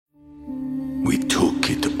We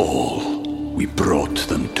took it all. We brought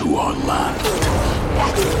them to our land.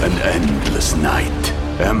 An endless night,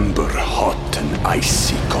 ember hot and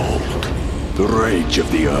icy cold. The rage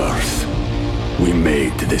of the earth. We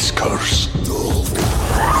made this curse.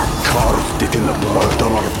 Carved it in the blood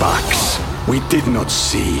on our backs. We did not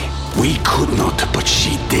see. We could not, but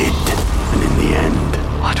she did. And in the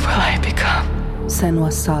end... What will I become?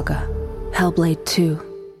 Senua's Saga. Hellblade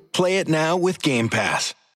 2. Play it now with Game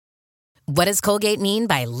Pass. What does Colgate mean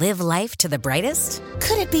by live life to the brightest?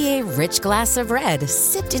 Could it be a rich glass of red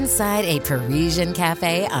sipped inside a Parisian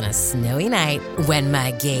cafe on a snowy night when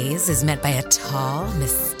my gaze is met by a tall,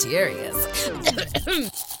 mysterious...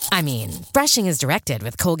 I mean, brushing is directed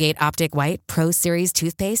with Colgate Optic White Pro Series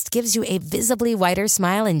toothpaste gives you a visibly whiter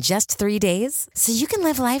smile in just 3 days, so you can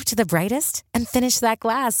live life to the brightest and finish that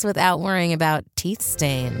glass without worrying about teeth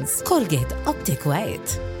stains. Colgate Optic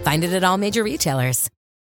White. Find it at all major retailers.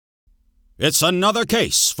 It's another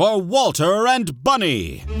case for Walter and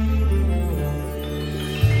Bunny.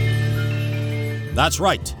 That's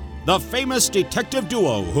right. The famous detective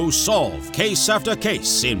duo who solve case after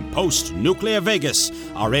case in post-nuclear Vegas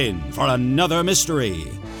are in for another mystery.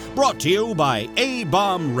 Brought to you by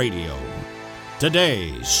A-Bomb Radio.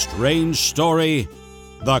 Today's strange story,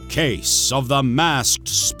 the case of the masked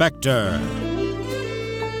Specter.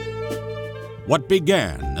 What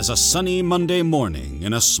began as a sunny Monday morning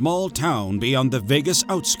in a small town beyond the Vegas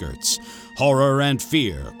outskirts, horror and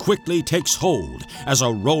fear quickly takes hold as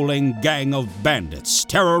a rolling gang of bandits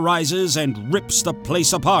terrorizes and rips the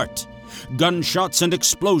place apart. Gunshots and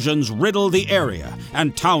explosions riddle the area,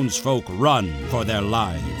 and townsfolk run for their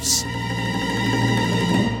lives.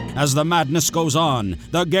 As the madness goes on,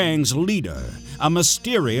 the gang's leader, a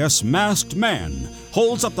mysterious masked man,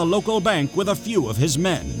 holds up the local bank with a few of his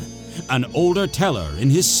men. An older teller in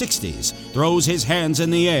his 60s throws his hands in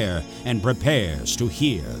the air and prepares to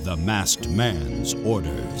hear the masked man's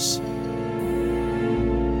orders.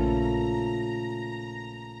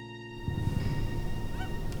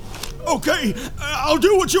 Okay, I'll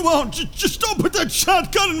do what you want. Just don't put that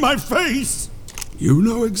shotgun in my face. You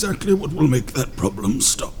know exactly what will make that problem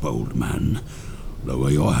stop, old man. Lower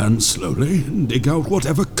your hands slowly and dig out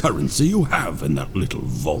whatever currency you have in that little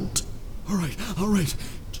vault. All right.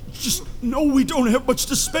 Just know we don't have much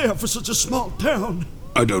to spare for such a small town.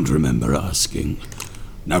 I don't remember asking.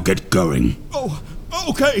 Now get going. Oh,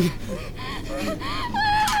 okay.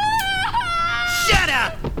 Shut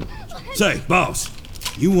up! Say, boss,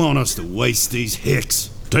 you want us to waste these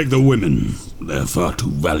hicks? Take the women. They're far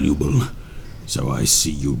too valuable. So I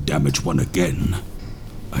see you damage one again,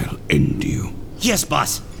 I'll end you. Yes,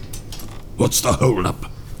 boss. What's the holdup?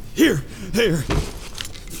 Here.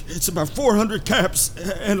 It's about 400 caps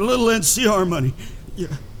and a little NCR money.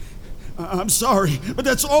 Yeah, I'm sorry, but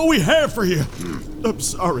that's all we have for you. I'm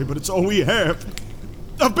sorry, but it's all we have.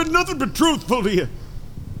 I've been nothing but truthful to you.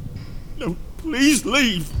 No, please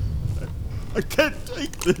leave. I can't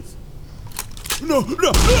take this. No.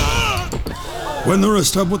 When the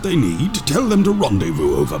rest have what they need, tell them to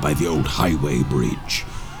rendezvous over by the old highway bridge.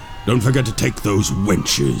 Don't forget to take those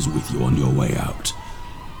wenches with you on your way out.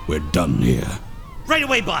 We're done here. Right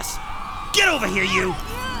away, boss. Get over here, you.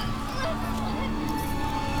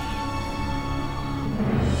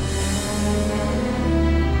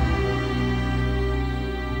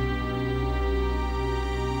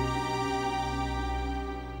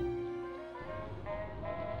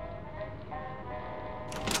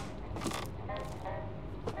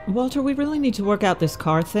 Walter, we really need to work out this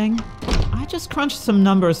car thing. I just crunched some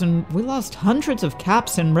numbers and we lost hundreds of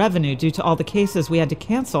caps in revenue due to all the cases we had to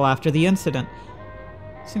cancel after the incident.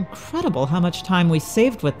 It's incredible how much time we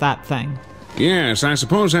saved with that thing. Yes, I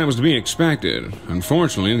suppose that was to be expected.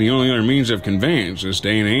 Unfortunately, the only other means of conveyance this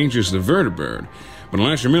day and age is the vertibird. But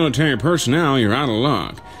unless you're military personnel, you're out of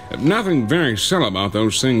luck. Nothing very subtle about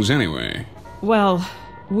those things anyway. Well,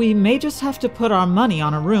 we may just have to put our money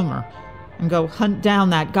on a rumor and go hunt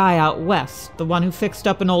down that guy out west, the one who fixed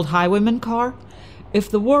up an old highwayman car. If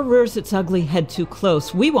the war rears its ugly head too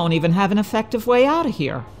close, we won't even have an effective way out of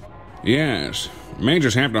here. Yes. May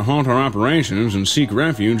just have to halt our operations and seek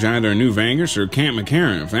refuge either in New Vegas or Camp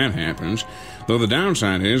McCarran if that happens, though the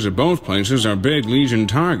downside is that both places are big Legion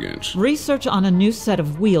targets. Research on a new set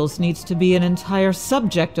of wheels needs to be an entire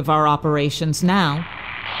subject of our operations now.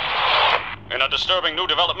 In a disturbing new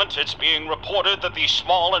development, it's being reported that the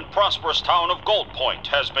small and prosperous town of Gold Point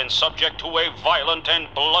has been subject to a violent and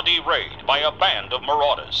bloody raid by a band of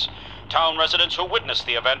marauders. Town residents who witnessed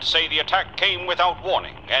the event say the attack came without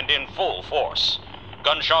warning and in full force.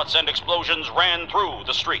 Gunshots and explosions ran through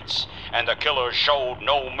the streets, and the killers showed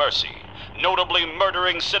no mercy. notably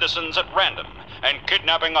murdering citizens at random and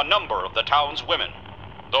kidnapping a number of the town's women.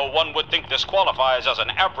 Though one would think this qualifies as an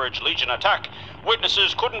average Legion attack,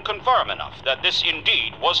 witnesses couldn't confirm enough that this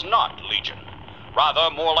indeed was not Legion.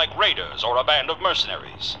 Rather, more like raiders or a band of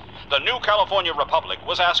mercenaries. The New California Republic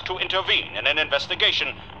was asked to intervene in an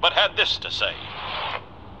investigation, but had this to say.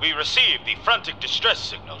 We received the frantic distress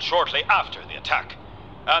signal shortly after the attack,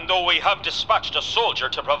 and though we have dispatched a soldier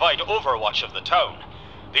to provide overwatch of the town,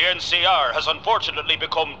 the NCR has unfortunately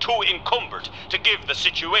become too encumbered to give the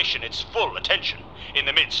situation its full attention in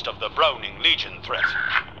the midst of the Browning Legion threat.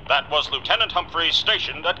 That was Lieutenant Humphreys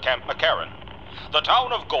stationed at Camp McCarran. The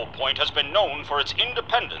town of Gold Point has been known for its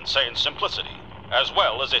independence and simplicity, as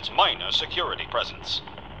well as its minor security presence.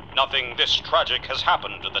 Nothing this tragic has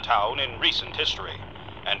happened to the town in recent history,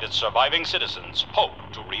 and its surviving citizens hope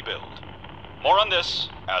to rebuild. More on this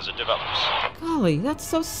as it develops. Golly, that's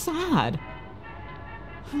so sad.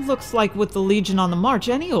 Looks like with the Legion on the march,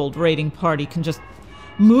 any old raiding party can just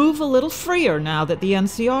move a little freer now that the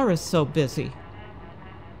NCR is so busy.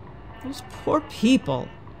 Those poor people.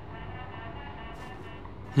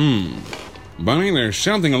 Bunny, there's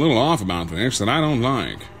something a little off about this that I don't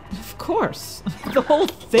like. Of course. The whole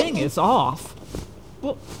thing is off.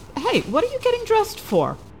 Well, hey, what are you getting dressed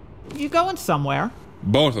for? You going somewhere?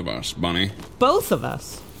 Both of us, Bunny. Both of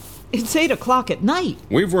us? It's 8 o'clock at night.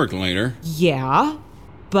 We've worked later. Yeah,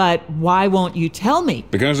 but why won't you tell me?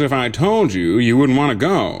 Because if I told you, you wouldn't want to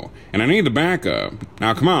go. And I need the backup.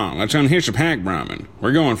 Now come on, let's unhitch the pack, Brahmin.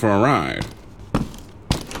 We're going for a ride.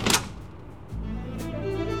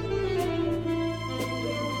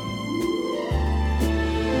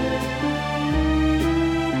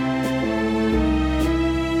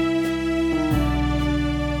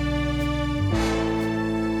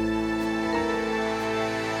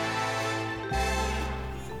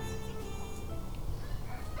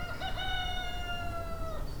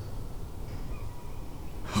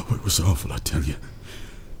 It was awful, I tell you.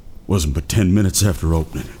 Wasn't but 10 minutes after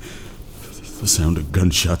opening. The sound of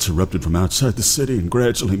gunshots erupted from outside the city and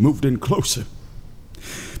gradually moved in closer.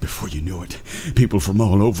 Before you knew it, people from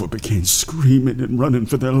all over began screaming and running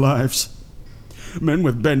for their lives. Men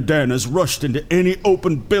with bandanas rushed into any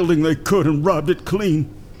open building they could and robbed it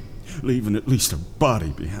clean, leaving at least a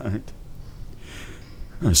body behind.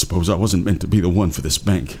 I suppose I wasn't meant to be the one for this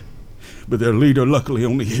bank, but their leader luckily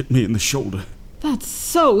only hit me in the shoulder. That's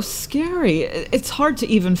so scary. It's hard to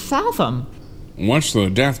even fathom. What's the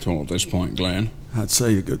death toll at this point, Glenn? I'd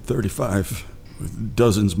say a good 35, with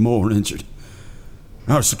dozens more injured.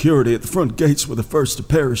 Our security at the front gates were the first to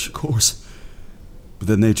perish, of course. But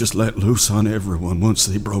then they just let loose on everyone once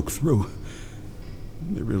they broke through.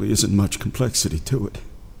 There really isn't much complexity to it.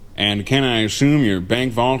 And can I assume your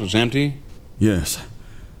bank vault is empty? Yes.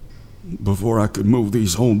 Before I could move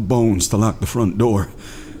these old bones to lock the front door,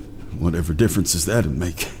 whatever differences that'd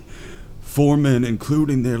make, 4 men,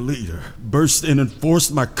 including their leader, burst in and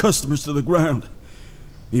forced my customers to the ground.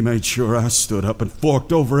 He made sure I stood up and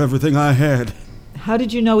forked over everything I had. How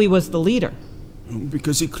did you know he was the leader?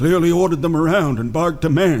 Because he clearly ordered them around and barked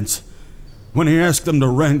demands. When he asked them to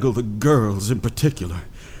wrangle the girls in particular,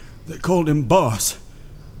 they called him boss.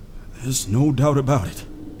 There's no doubt about it.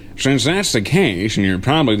 Since that's the case, and you're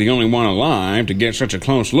probably the only one alive to get such a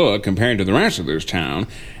close look compared to the rest of this town,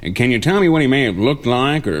 can you tell me what he may have looked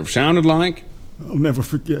like or sounded like? I'll never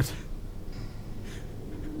forget.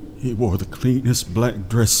 He wore the cleanest black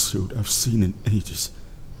dress suit I've seen in ages,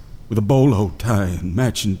 with a bolo tie and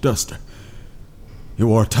matching duster. He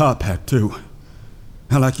wore a top hat, too.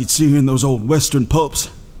 How like you'd see in those old Western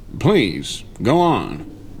pulps. Please, go on.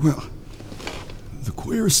 Well, the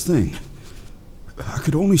queerest thing, I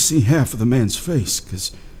could only see half of the man's face,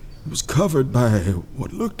 because it was covered by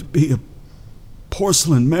what looked to be a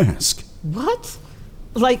porcelain mask. What?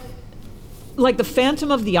 Like the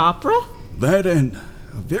Phantom of the Opera? That and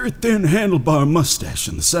a very thin handlebar mustache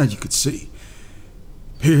on the side you could see.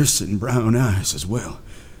 Piercing brown eyes as well.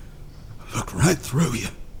 Looked right through you.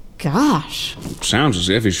 Gosh. Sounds as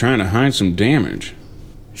if he's trying to hide some damage.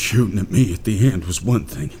 Shooting at me at the end was one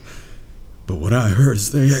thing, but what I heard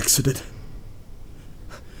as they exited...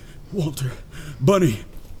 Walter, Bunny,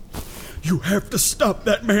 you have to stop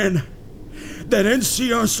that man. That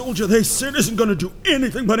NCR soldier they sent isn't going to do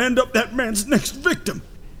anything but end up that man's next victim.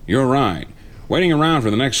 You're right. Waiting around for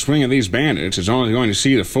the next swing of these bandits is only going to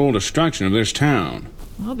see the full destruction of this town.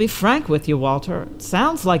 I'll be frank with you, Walter. It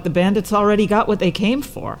sounds like the bandits already got what they came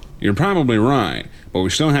for. You're probably right, but we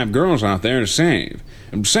still have girls out there to save.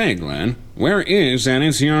 Say, Glenn, where is that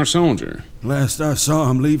NCR soldier? Last I saw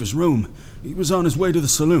him leave his room, he was on his way to the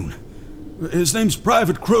saloon. His name's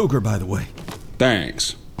Private Kroger, by the way.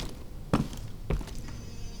 Thanks.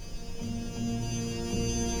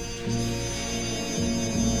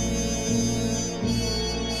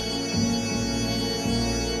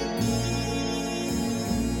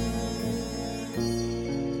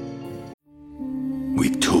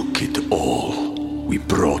 took it all. We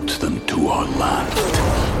brought them to our land.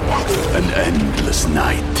 An endless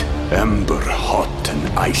night, ember hot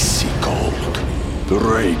and icy cold. The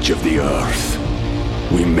rage of the earth.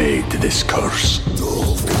 We made this curse.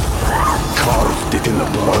 Carved it in the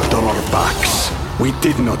blood on our backs. We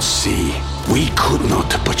did not see. We could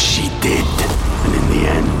not, but she did. And in the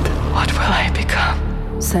end... What will I become?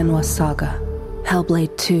 Senua's Saga.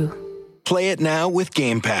 Hellblade 2. Play it now with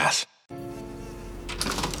Game Pass.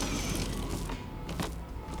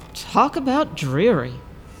 Talk about dreary.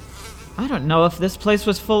 I don't know if this place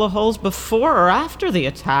was full of holes before or after the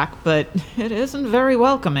attack, but it isn't very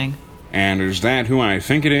welcoming. And is that who I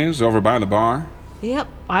think it is, over by the bar? Yep,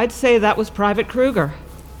 I'd say that was Private Kruger.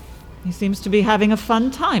 He seems to be having a fun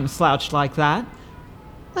time slouched like that.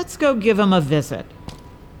 Let's go give him a visit.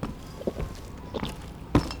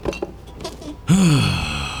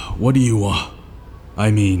 What do you want?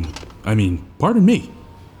 I mean, pardon me.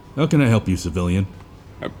 How can I help you, civilian?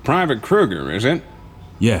 Private Kruger, is it?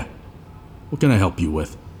 Yeah. What can I help you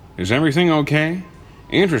with? Is everything okay?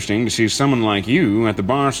 Interesting to see someone like you at the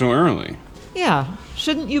bar so early. Yeah,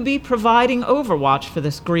 shouldn't you be providing overwatch for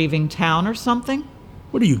this grieving town or something?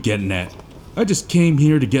 What are you getting at? I just came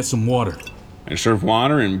here to get some water. They serve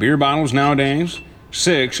water in beer bottles nowadays?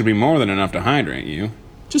 6 should be more than enough to hydrate you.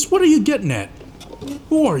 Just what are you getting at?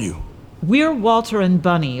 Who are you? We're Walter and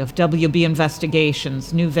Bunny of WB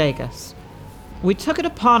Investigations, New Vegas. We took it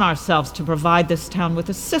upon ourselves to provide this town with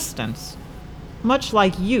assistance, much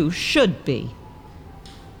like you should be.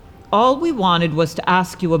 All we wanted was to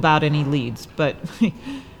ask you about any leads, but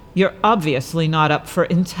you're obviously not up for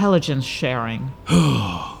intelligence sharing.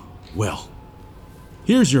 Well,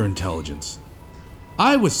 here's your intelligence.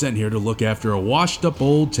 I was sent here to look after a washed-up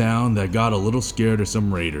old town that got a little scared of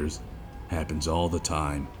some raiders. Happens all the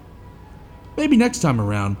time. Maybe next time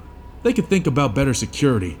around, they could think about better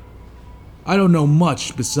security. I don't know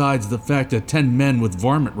much besides the fact that 10 men with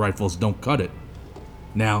varmint rifles don't cut it.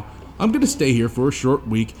 Now, I'm gonna stay here for a short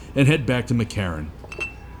week and head back to McCarran.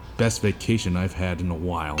 Best vacation I've had in a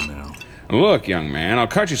while now. Look, young man, I'll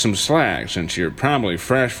cut you some slack since you're probably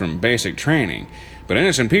fresh from basic training. But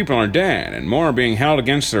innocent people are dead, and more are being held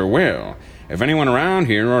against their will. If anyone around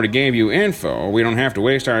here already gave you info we don't have to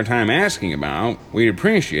waste our time asking about, we'd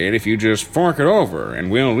appreciate if you just fork it over, and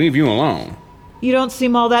we'll leave you alone. You don't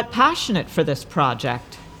seem all that passionate for this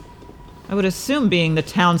project. I would assume being the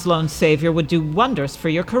town's lone savior would do wonders for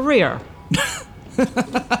your career.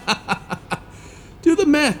 Do the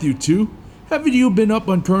math, you two. Haven't you been up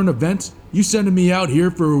on current events? You sending me out here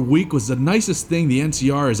for a week was the nicest thing the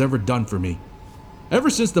NCR has ever done for me. Ever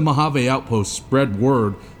since the Mojave Outpost spread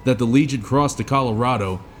word that the Legion crossed to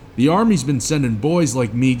Colorado, the Army's been sending boys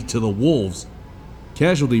like me to the wolves.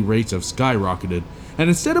 Casualty rates have skyrocketed, and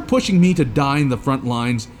instead of pushing me to die in the front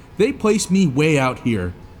lines, they place me way out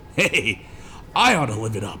here. Hey, I ought to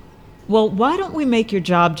live it up. Well, why don't we make your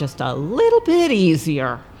job just a little bit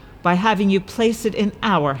easier by having you place it in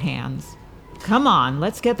our hands? Come on,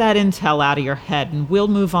 let's get that intel out of your head and we'll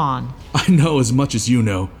move on. I know as much as you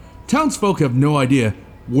know. Townsfolk have no idea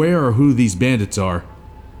where or who these bandits are.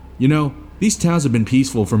 You know, these towns have been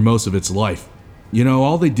peaceful for most of its life. You know,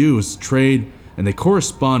 all they do is trade and they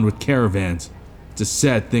correspond with caravans. It's a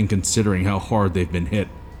sad thing considering how hard they've been hit.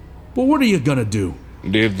 But what are you gonna do?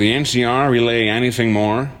 Did the NCR relay anything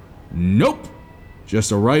more? Nope.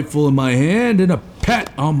 Just a rifle in my hand and a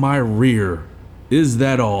pat on my rear. Is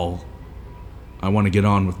that all? I want to get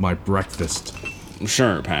on with my breakfast.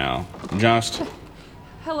 Sure, pal. Just...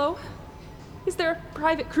 Hello? Is there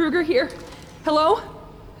Private Kruger here? Hello?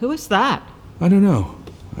 Who is that? I don't know.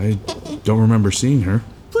 I don't remember seeing her.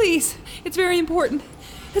 Please, it's very important.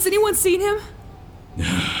 Has anyone seen him?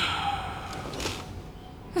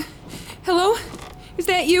 Hello? Is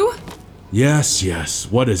that you? Yes.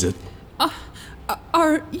 What is it?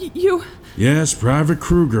 Are you... Yes, Private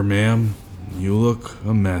Kruger, ma'am. You look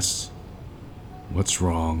a mess. What's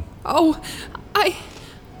wrong? Oh,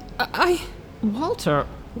 I... Walter,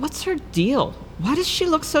 what's her deal? Why does she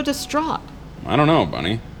look so distraught? I don't know,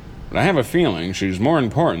 Bunny. But I have a feeling she's more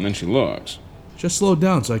important than she looks. Just slow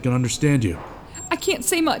down so I can understand you. I can't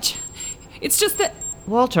say much. It's just that...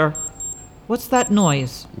 Walter, what's that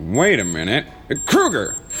noise? Wait a minute.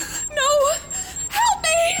 Kruger! No! Help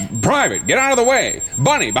me! Private, get out of the way!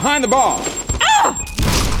 Bunny, behind the bar! Ah!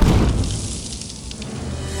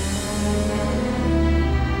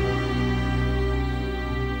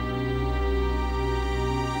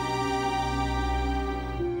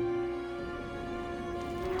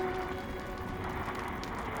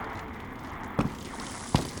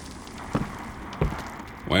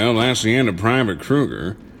 Well, that's the end of Private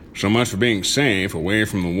Kruger. So much for being safe away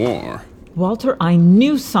from the war. Walter, I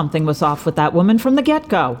knew something was off with that woman from the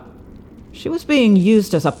get-go. She was being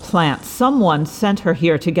used as a plant. Someone sent her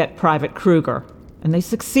here to get Private Kruger, and they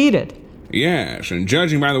succeeded. Yes, and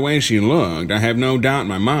judging by the way she looked, I have no doubt in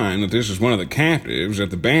my mind that this is one of the captives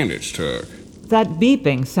that the bandits took. That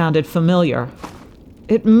beeping sounded familiar.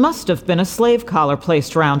 It must have been a slave collar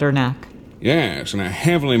placed round her neck. Yes, and a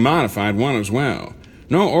heavily modified one as well.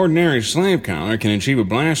 No ordinary slave collar can achieve a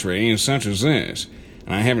blast radius such as this,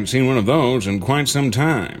 and I haven't seen one of those in quite some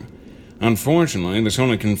time. Unfortunately, this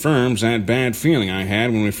only confirms that bad feeling I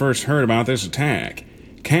had when we first heard about this attack.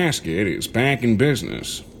 Casket is back in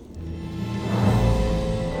business.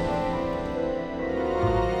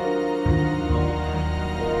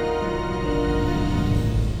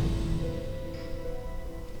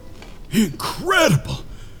 Incredible!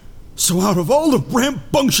 So out of all the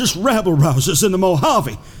rambunctious rabble-rousers in the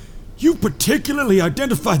Mojave, you particularly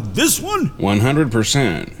identified this one?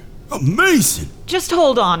 100%. Amazing! Just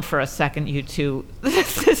hold on for a second, you two.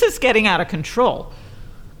 This is getting out of control.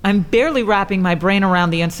 I'm barely wrapping my brain around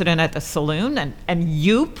the incident at the saloon, and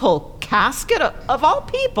you pull Casket, of all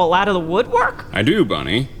people, out of the woodwork? I do,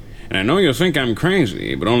 Bunny. And I know you'll think I'm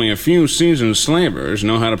crazy, but only a few seasoned slavers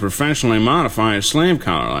know how to professionally modify a slave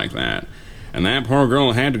collar like that. And that poor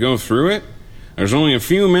girl had to go through it? There's only a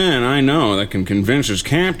few men I know that can convince his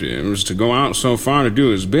captives to go out so far to do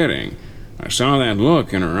his bidding. I saw that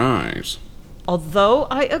look in her eyes. Although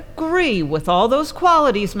I agree with all those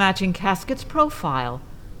qualities matching Casket's profile,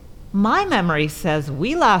 my memory says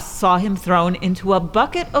we last saw him thrown into a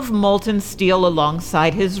bucket of molten steel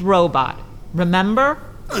alongside his robot. Remember?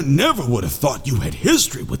 I never would have thought you had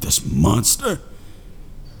history with this monster.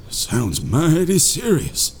 Sounds mighty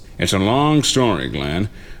serious. It's a long story, Glenn.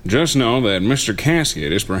 Just know that Mr.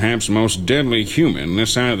 Casket is perhaps the most deadly human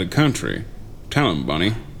this side of the country. Tell him,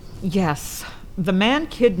 Bunny. Yes. The man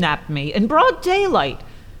kidnapped me in broad daylight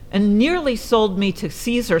and nearly sold me to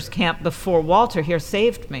Caesar's camp before Walter here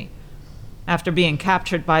saved me. After being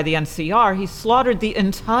captured by the NCR, he slaughtered the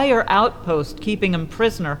entire outpost, keeping him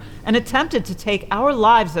prisoner, and attempted to take our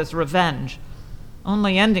lives as revenge,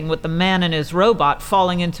 only ending with the man and his robot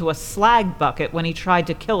falling into a slag bucket when he tried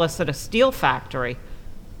to kill us at a steel factory.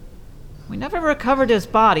 We never recovered his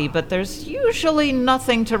body, but there's usually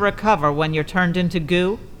nothing to recover when you're turned into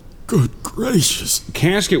goo. Good gracious.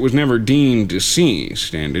 Casket was never deemed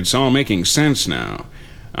deceased, and it's all making sense now.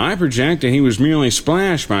 I project that he was merely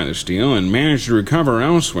splashed by the steel and managed to recover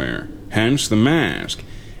elsewhere, hence the mask.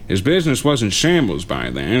 His business was in shambles by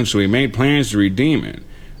then, so he made plans to redeem it.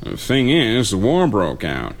 The thing is, the war broke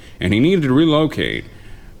out, and he needed to relocate.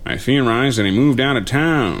 I theorized that he moved out of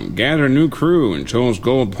town, gathered a new crew, and chose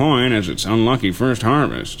Gold Point as its unlucky first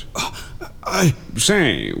harvest.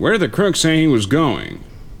 Say, where did the crook say he was going?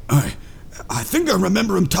 I think I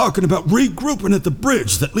remember him talking about regrouping at the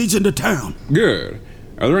bridge that leads into town. Good.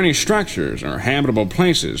 Are there any structures or habitable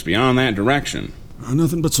places beyond that direction?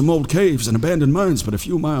 Nothing but some old caves and abandoned mines but a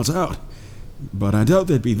few miles out. But I doubt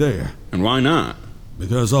they'd be there. And why not?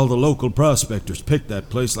 Because all the local prospectors picked that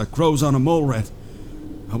place like crows on a mole rat.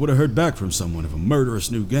 I would have heard back from someone if a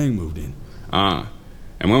murderous new gang moved in. Ah.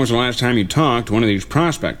 And when was the last time you talked to one of these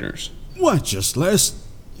prospectors? What, just last...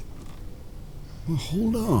 Well,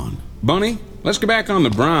 hold on. Bunny, let's get back on the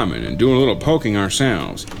Brahmin and do a little poking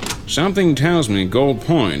ourselves. Something tells me Gold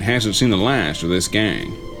Point hasn't seen the last of this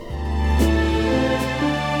gang.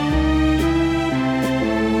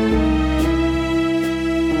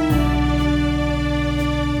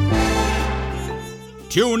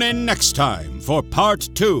 Tune in next time for part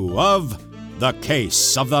 2 of The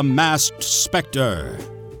Case of the Masked Specter.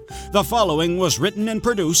 The following was written and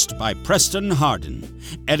produced by Preston Hardin,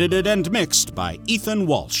 edited and mixed by Ethan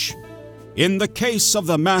Walsh. In The Case of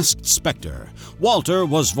the Masked Specter, Walter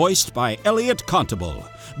was voiced by Elliot Contable,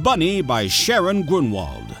 Bunny by Sharon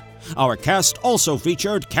Grunwald. Our cast also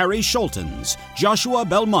featured Carrie Scholtens, Joshua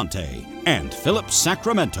Belmonte, and Philip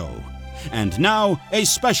Sacramento. And now, a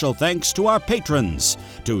special thanks to our patrons.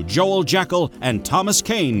 To Joel Jackal and Thomas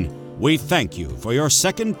Kane, we thank you for your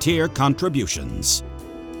second-tier contributions.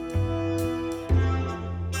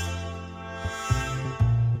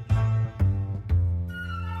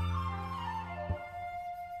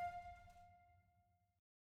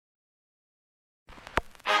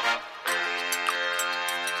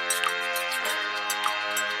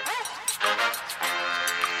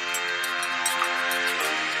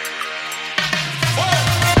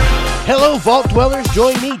 Hello, Vault Dwellers.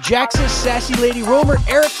 Join me, Jaxus, Sassy Lady Romer,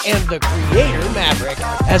 Eric, and the Creator Maverick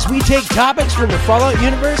as we take topics from the Fallout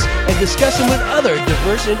universe and discuss them with other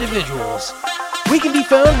diverse individuals. We can be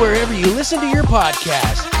found wherever you listen to your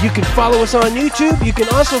podcast. You can follow us on YouTube. You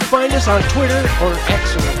can also find us on Twitter or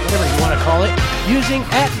X or whatever you want to call it using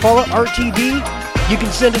 @FalloutRTD. You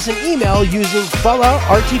can send us an email using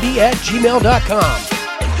falloutrtd@gmail.com.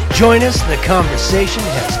 Join us, the conversation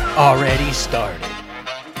has already started.